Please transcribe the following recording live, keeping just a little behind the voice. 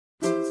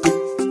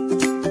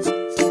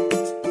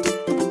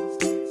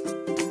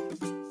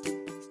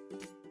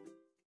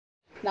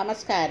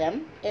നമസ്കാരം,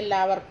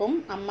 എല്ലാവർക്കും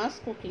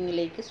അമ്മാസ്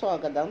കുക്കിങ്ങിലേക്ക്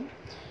സ്വാഗതം.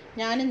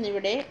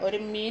 ഞാനിന്നിവിടെ ഒരു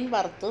മീൻ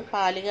വറുത്ത്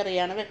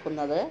പാലുകറിയാണ്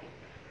വെക്കുന്നത്.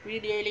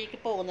 വീഡിയോയിലേക്ക്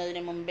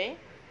പോകുന്നതിന് മുമ്പേ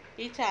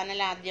ഈ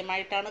ചാനൽ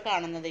ആദ്യമായിട്ടാണ്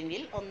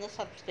കാണുന്നതെങ്കിൽ ഒന്ന്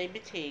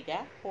സബ്സ്ക്രൈബ് ചെയ്യുക.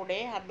 കൂടെ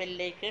ആ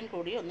ബെല്ലൈക്കൺ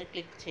കൂടി ഒന്ന്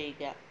ക്ലിക്ക്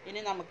ചെയ്യുക.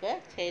 ഇനി നമുക്ക്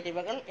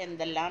ചേരുവകൾ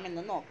എന്തെല്ലാം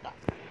എന്ന് നോക്കാം.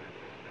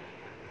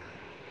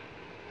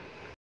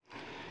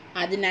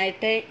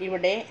 അതിനായിട്ട്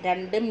ഇവിടെ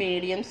 2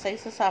 മീഡിയം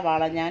സൈസ്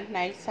സവാള ഞാൻ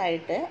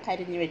നൈസായിട്ട്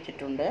അരിഞ്ഞു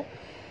വെച്ചിട്ടുണ്ട്.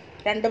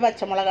 2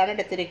 പച്ചമുളകാണ്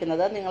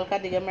എടുത്തിരിക്കുന്നത്. നിങ്ങൾക്ക്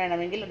അധികം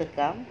വേണമെങ്കിൽ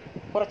എടുക്കാം.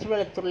 കുറച്ച്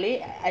വെളുത്തുള്ളി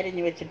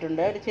അരിഞ്ഞു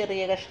വെച്ചിട്ടുണ്ട്. ഒരു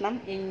ചെറിയ കഷ്ണം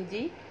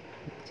ഇഞ്ചി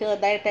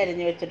ചെറുതായിട്ട്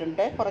അരിഞ്ഞു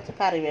വെച്ചിട്ടുണ്ട്. കുറച്ച്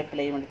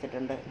കറിവേപ്പിലയും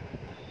എടുത്തിട്ടുണ്ട്.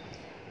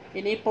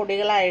 ഇനി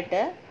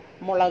പൊടികളായിട്ട്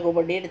മുളക്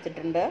പൊടി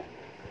എടുത്തിട്ടുണ്ട്,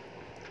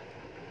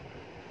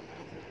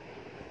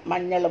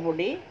 മഞ്ഞൾ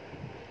പൊടി,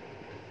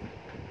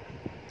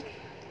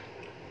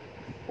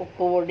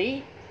 ഉപ്പുപൊടി,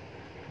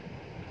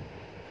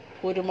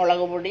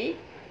 കുരുമുളക് പൊടി,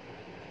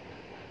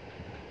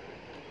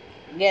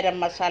 ഗരം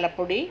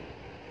മസാലപ്പൊടി,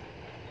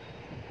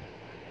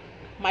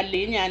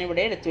 മല്ലിയും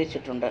ഞാനിവിടെ എടുത്തു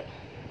വെച്ചിട്ടുണ്ട്.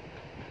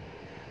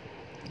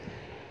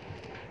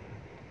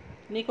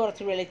 ഇനി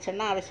കുറച്ച്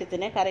വെളിച്ചെണ്ണ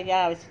ആവശ്യത്തിന്, കറിക്ക്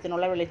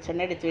ആവശ്യത്തിനുള്ള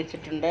വെളിച്ചെണ്ണ എടുത്തു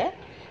വെച്ചിട്ടുണ്ട്.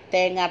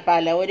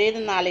 തേങ്ങാപ്പാൽ, ഒരു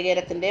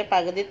നാളികേരത്തിൻ്റെ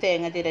പകുതി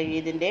തേങ്ങ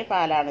ചിരകിയതിൻ്റെ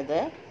പാലാണിത്.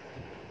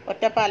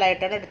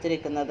 ഒറ്റപ്പാലായിട്ടാണ്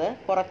എടുത്തിരിക്കുന്നത്.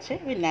 കുറച്ച്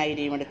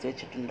വിനാഗിരിയും എടുത്തു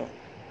വെച്ചിട്ടുണ്ട്.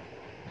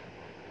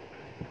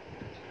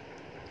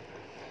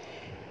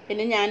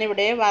 ഇനി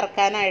ഞാനിവിടെ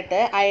വറുക്കാനായിട്ട്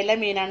അയല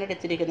മീനാണ്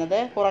എടുത്തിരിക്കുന്നത്.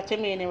 കുറച്ച്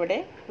മീനിവിടെ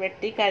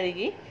വെട്ടി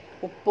കഴുകി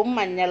ഉപ്പും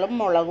മഞ്ഞളും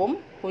മുളകും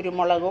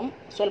കുരുമുളകും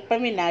സ്വല്പം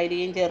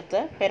വിനാഗിരിയും ചേർത്ത്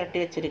പുരട്ടി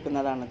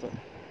വെച്ചിരിക്കുന്നതാണിത്.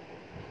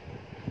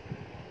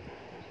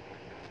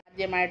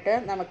 ആദ്യമായിട്ട്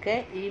നമുക്ക്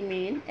ഈ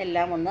മീൻ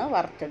എല്ലാം ഒന്ന്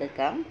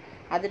വറുത്തെടുക്കാം.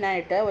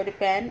 അതിനായിട്ട് ഒരു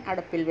പാൻ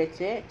അടുപ്പിൽ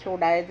വെച്ച്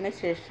ചൂടായതിന്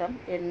ശേഷം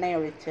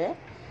എണ്ണയൊഴിച്ച്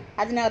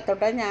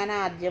അതിനകത്തോട്ട് ഞാൻ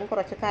ആദ്യം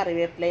കുറച്ച്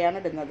കറിവേപ്പിലയാണ്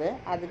ഇടുന്നത്.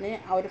 അതിന്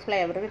ഒരു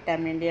ഫ്ലേവർ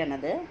കിട്ടാൻ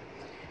വേണ്ടിയാണത്.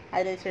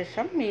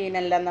 അതിനുശേഷം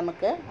മീനെല്ലാം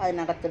നമുക്ക്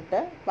അതിനകത്തിട്ട്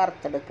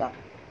വറുത്തെടുക്കാം.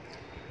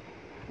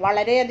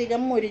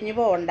 വളരെയധികം മുരിഞ്ഞു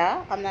പോകണ്ട,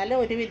 എന്നാൽ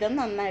ഒരുവിധം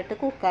നന്നായിട്ട്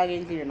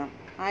കുക്കാകുകയും ചെയ്യണം.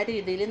 ആ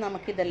രീതിയിൽ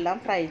നമുക്കിതെല്ലാം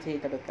ഫ്രൈ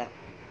ചെയ്തെടുക്കാം.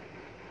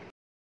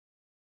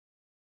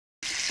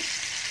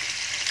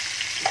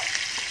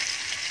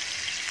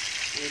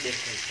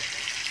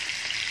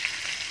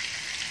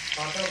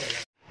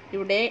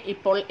 ഇവിടെ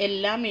ഇപ്പോൾ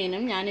എല്ലാ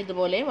മീനും ഞാൻ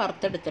ഇതുപോലെ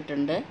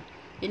വറുത്തെടുത്തിട്ടുണ്ട്.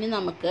 ഇനി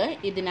നമുക്ക്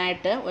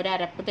ഇതിനായിട്ട് ഒരു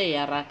അരപ്പ്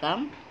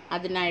തയ്യാറാക്കാം.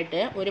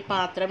 അതിനായിട്ട് ഒരു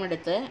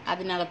പാത്രമെടുത്ത്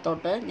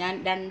അതിനകത്തോട്ട് ഞാൻ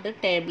 2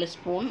 ടേബിൾ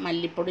സ്പൂൺ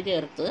മല്ലിപ്പൊടി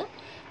ചേർത്ത്,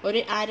 ഒരു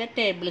 1/2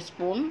 ടേബിൾ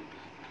സ്പൂൺ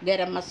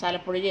ഗരം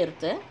മസാലപ്പൊടി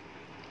ചേർത്ത്,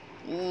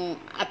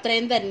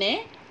 അത്രയും തന്നെ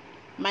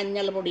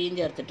മഞ്ഞൾ പൊടിയും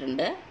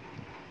ചേർത്തിട്ടുണ്ട്.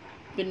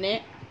 പിന്നെ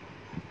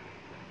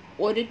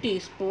 1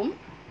 ടീസ്പൂൺ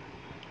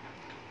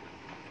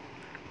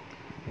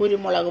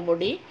കുരുമുളക്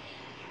പൊടി,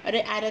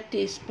 ഒരു 1/2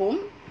 ടീസ്പൂൺ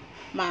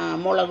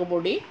മുളക്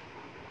പൊടി,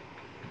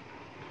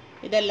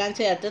 ഇതെല്ലാം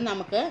ചേർത്ത്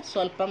നമുക്ക്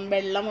സ്വല്പം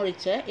വെള്ളം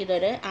ഒഴിച്ച്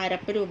ഇതൊരു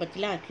അരപ്പ്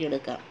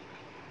രൂപത്തിലാക്കിയെടുക്കാം.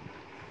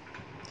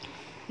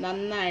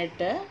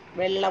 നന്നായിട്ട്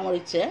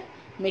വെള്ളമൊഴിച്ച്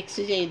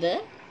മിക്സ് ചെയ്ത്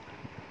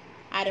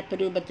അരപ്പ്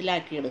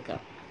രൂപത്തിലാക്കിയെടുക്കാം.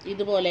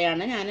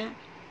 ഇതുപോലെയാണ് ഞാൻ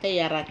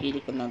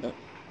തയ്യാറാക്കിയിരിക്കുന്നത്.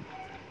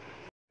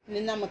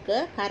 ഇനി നമുക്ക്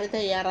കറി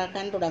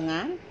തയ്യാറാക്കാൻ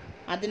തുടങ്ങാം.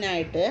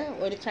 അതിനായിട്ട്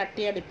ഒരു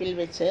ചട്ടി അടുപ്പിൽ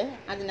വെച്ച്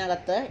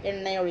അതിനകത്ത്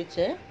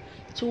എണ്ണയൊഴിച്ച്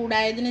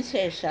ചൂടായതിന്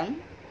ശേഷം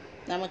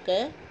നമുക്ക്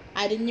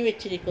അരിഞ്ഞു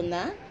വെച്ചിരിക്കുന്ന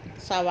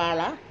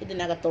സവാള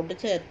ഇതിനകത്തോട്ട്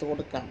ചേർത്ത്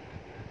കൊടുക്കാം.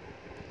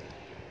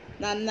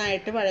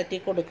 നന്നായിട്ട് വഴറ്റി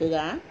കൊടുക്കുക.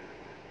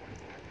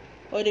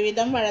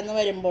 ഒരുവിധം വഴന്ന്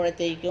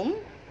വരുമ്പോഴത്തേക്കും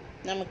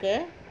നമുക്ക്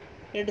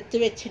എടുത്തു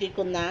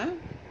വെച്ചിരിക്കുന്ന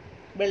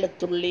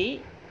വെളുത്തുള്ളി,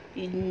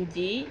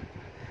 ഇഞ്ചി,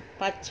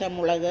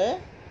 പച്ചമുളക്,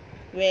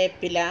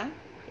 വേപ്പില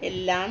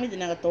എല്ലാം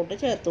ഇതിനകത്തോട്ട്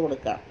ചേർത്ത്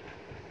കൊടുക്കാം.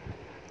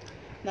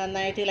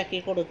 നന്നായിട്ട്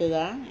ഇളക്കി കൊടുക്കുക.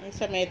 ഈ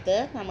സമയത്ത്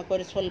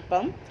നമുക്കൊരു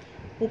സ്വല്പം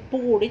ഉപ്പ്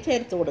കൂടി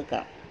ചേർത്ത്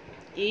കൊടുക്കാം.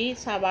 ഈ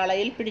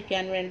സവാളയിൽ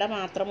പിടിക്കാൻ വേണ്ട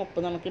മാത്രം ഉപ്പ്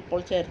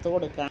നമുക്കിപ്പോൾ ചേർത്ത്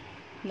കൊടുക്കാം.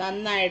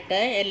 നന്നായിട്ട്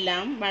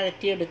എല്ലാം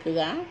വഴറ്റിയെടുക്കുക.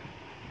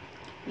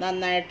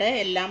 നന്നായിട്ട്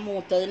എല്ലാം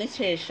മൂത്തതിന്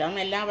ശേഷം,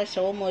 എല്ലാ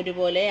വശവും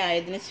ഒരുപോലെ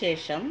ആയതിനു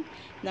ശേഷം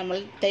നമ്മൾ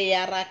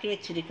തയ്യാറാക്കി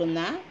വെച്ചിരിക്കുന്ന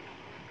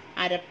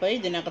അരപ്പ്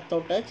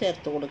ഇതിനകത്തോട്ട്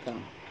ചേർത്ത് കൊടുക്കാം.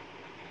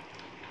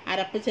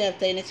 അരപ്പ്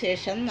ചേർത്തതിന്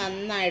ശേഷം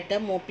നന്നായിട്ട്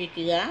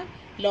മൂപ്പിക്കുക.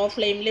 ലോ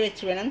ഫ്ലെയിമിൽ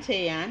വെച്ച് വേണം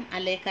ചെയ്യാൻ,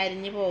 അല്ലെങ്കിൽ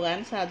കരിഞ്ഞു പോകാൻ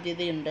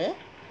സാധ്യതയുണ്ട്.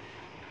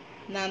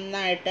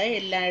 നന്നായിട്ട്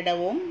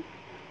എല്ലായിടവും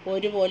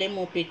ഒരുപോലെ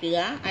മൂപ്പിക്കുക.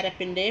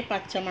 അരപ്പിൻ്റെ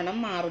പച്ചമണം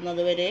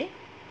മാറുന്നത് വരെ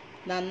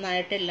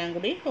നന്നായിട്ട് എല്ലാം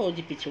കൂടി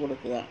യോജിപ്പിച്ച്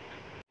കൊടുക്കുക.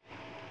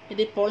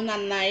 ഇതിപ്പോൾ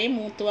നന്നായി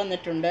മൂത്ത്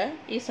വന്നിട്ടുണ്ട്.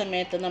 ഈ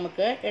സമയത്ത്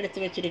നമുക്ക് എടുത്തു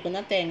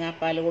വെച്ചിരിക്കുന്ന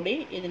തേങ്ങാപ്പാൽ കൂടി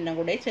ഇതിൻ്റെ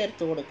കൂടെ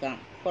ചേർത്ത് കൊടുക്കാം.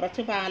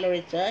 കുറച്ച്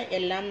പാലൊഴിച്ച്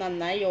എല്ലാം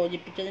നന്നായി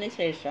യോജിപ്പിച്ചതിന്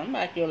ശേഷം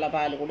ബാക്കിയുള്ള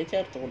പാൽ കൂടി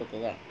ചേർത്ത്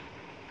കൊടുക്കുക.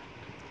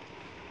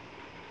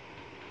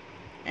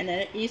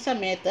 ഈ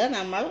സമയത്ത്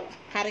നമ്മൾ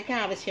കറിക്ക്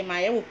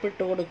ആവശ്യമായ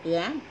ഉപ്പിട്ട് കൊടുക്കുക.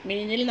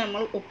 മീനിൽ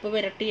നമ്മൾ ഉപ്പ്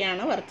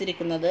പുരട്ടിയാണ്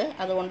വറുത്തിരിക്കുന്നത്.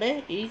 അതുകൊണ്ട്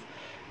ഈ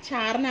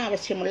ചാറിന്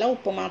ആവശ്യമുള്ള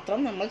ഉപ്പ് മാത്രം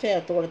നമ്മൾ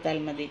ചേർത്ത് കൊടുത്താൽ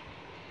മതി.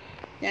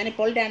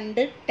 ഞാനിപ്പോൾ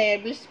 2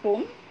 ടേബിൾ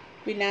സ്പൂൺ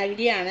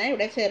വിനാഗിരിയാണ്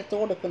ഇവിടെ ചേർത്ത്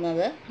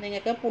കൊടുക്കുന്നത്.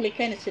 നിങ്ങൾക്ക്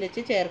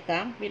പുളിക്കനുസരിച്ച്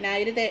ചേർക്കാം.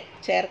 വിനാഗിരി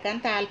ചേർക്കാൻ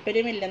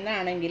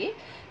താല്പര്യമില്ലെന്നാണെങ്കിൽ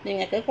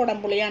നിങ്ങൾക്ക്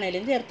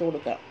കുടംപുളിയാണേലും ചേർത്ത്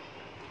കൊടുക്കാം.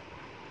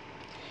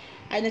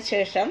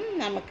 അതിനുശേഷം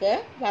നമുക്ക്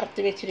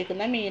വറുത്ത്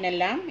വെച്ചിരിക്കുന്ന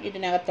മീനെല്ലാം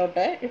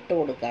ഇതിനകത്തോട്ട് ഇട്ട്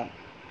കൊടുക്കാം.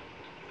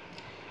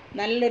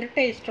 നല്ലൊരു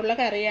ടേസ്റ്റുള്ള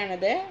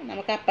കറിയാണിത്.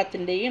 നമുക്ക്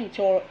അപ്പത്തിൻ്റെയും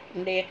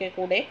ചോറിൻ്റെയൊക്കെ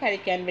കൂടെ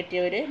കഴിക്കാൻ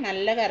പറ്റിയ ഒരു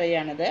നല്ല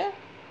കറിയാണിത്.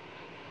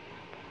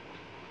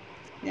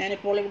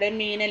 ഞാനിപ്പോൾ ഇവിടെ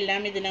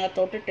മീനെല്ലാം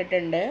ഇതിനകത്തോട്ട്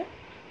ഇട്ടിട്ടുണ്ട്.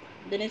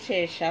 ഇതിന്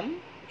ശേഷം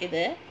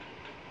ഇത്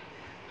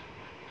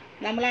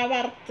നമ്മൾ ആ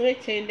വറുത്ത്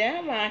വെച്ചതിൻ്റെ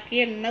ബാക്കി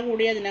എണ്ണ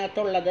കൂടി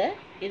അതിനകത്തുള്ളത്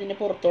ഇതിന്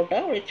പുറത്തോട്ട്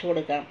ഒഴിച്ചു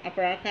കൊടുക്കാം.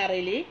 അപ്പോൾ ആ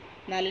കറിയിൽ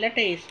നല്ല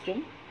ടേസ്റ്റും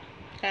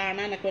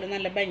കാണാനൊക്കെ ഒരു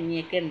നല്ല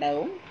ഭംഗിയൊക്കെ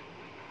ഉണ്ടാവും.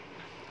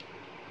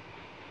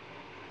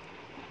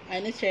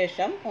 അതിന്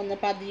ശേഷം ഒന്ന്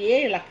പതിയെ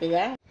ഇളക്കുക.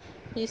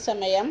 ഈ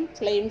സമയം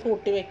ഫ്ലെയിം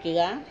കൂട്ടി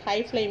വയ്ക്കുക. ഹൈ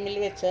ഫ്ലെയിമിൽ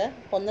വെച്ച്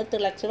ഒന്ന്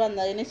തിളച്ച്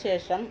വന്നതിന്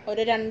ശേഷം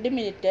ഒരു 2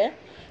 മിനിറ്റ്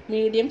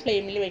മീഡിയം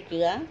ഫ്ലെയിമിൽ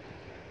വയ്ക്കുക.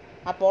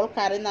 അപ്പോൾ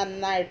കറി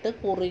നന്നായിട്ട്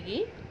കുറുകി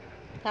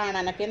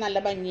കാണാനൊക്കെ നല്ല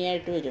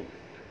ഭംഗിയായിട്ട് വരും.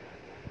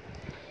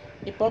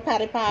 ഇപ്പോൾ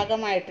കറി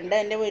പാകമായിട്ടുണ്ട്.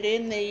 എൻ്റെ ഒരു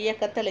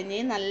നെയ്യൊക്കെ തെളിഞ്ഞ്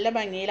നല്ല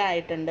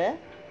ഭംഗിയിലായിട്ടുണ്ട്.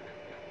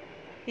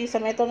 ഈ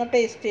സമയത്തൊന്ന്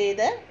ടേസ്റ്റ്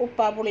ചെയ്ത്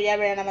ഉപ്പാ പുളിയാ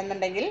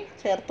വേണമെന്നുണ്ടെങ്കിൽ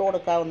ചേർത്ത്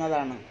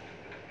കൊടുക്കാവുന്നതാണ്.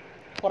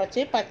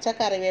 കുറച്ച് പച്ച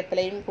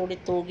കറിവേപ്പിലയും കൂടി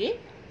തൂകി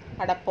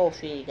അടപ്പ് ഓഫ്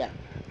ചെയ്യുക.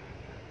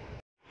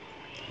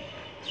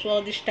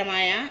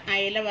 സ്വാദിഷ്ടമായ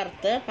അയല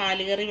വറുത്ത്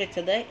പാലുകറി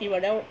വെച്ചത്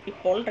ഇവിടെ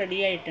ഇപ്പോൾ റെഡി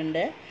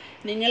ആയിട്ടുണ്ട്.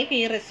 നിങ്ങൾക്ക്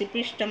ഈ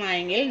റെസിപ്പി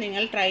ഇഷ്ടമായെങ്കിൽ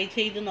നിങ്ങൾ ട്രൈ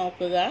ചെയ്ത്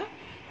നോക്കുക.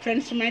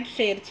 ഫ്രണ്ട്സുമായിട്ട്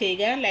ഷെയർ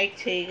ചെയ്യുക, ലൈക്ക്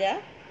ചെയ്യുക,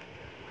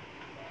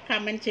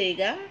 കമൻറ്റ്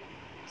ചെയ്യുക,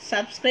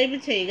 സബ്സ്ക്രൈബ്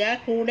ചെയ്യുക.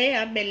 കൂടെ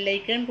ആ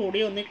ബെല്ലൈക്കൺ കൂടി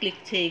ഒന്ന്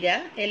ക്ലിക്ക് ചെയ്യുക.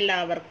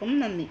 എല്ലാവർക്കും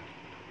നന്ദി.